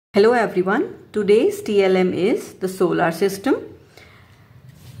Hello everyone, today's TLM is the solar system.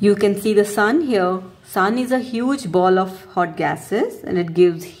 You can see the sun here. Sun is a huge ball of hot gases and it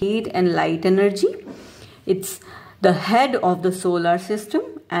gives heat and light energy. It's the head of the solar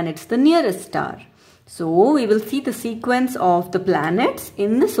system and it's the nearest star. So we will see the sequence of the planets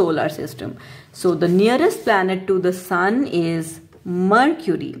in the solar system. So the nearest planet to the sun is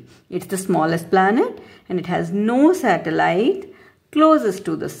Mercury. It's the smallest planet and it has no satellite closest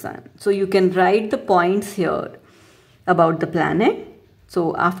to the sun. So you can write the points here about the planet.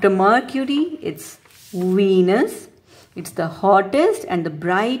 So after Mercury, it's Venus. It's the hottest and the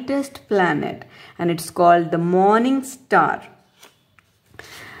brightest planet and it's called the morning star.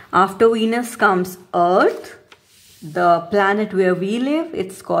 After Venus comes Earth, the planet where we live.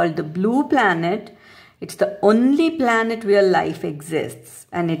 It's called the blue planet. It's the only planet where life exists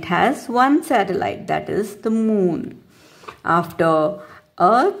and it has one satellite, that is the moon. After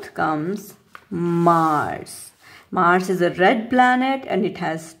Earth comes Mars. Mars is a red planet and it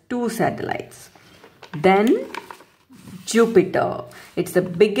has two satellites. Then Jupiter. It's the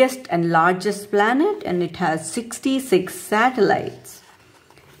biggest and largest planet and it has 66 satellites.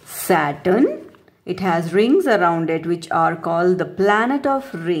 Saturn. It has rings around it which are called the planet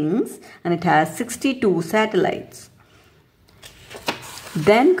of rings and it has 62 satellites.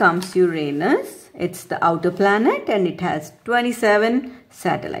 Then comes Uranus. It's the outer planet and it has 27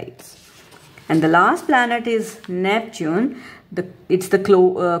 satellites. And the last planet is Neptune. It's the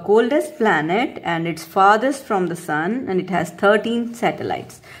coldest planet and it's farthest from the sun and it has 13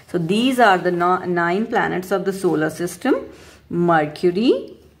 satellites. So these are the 9 planets of the solar system.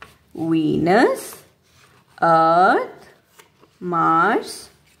 Mercury, Venus, Earth, Mars,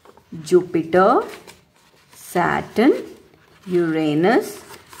 Jupiter, Saturn, Uranus,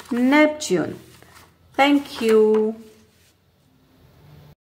 Neptune. Thank you.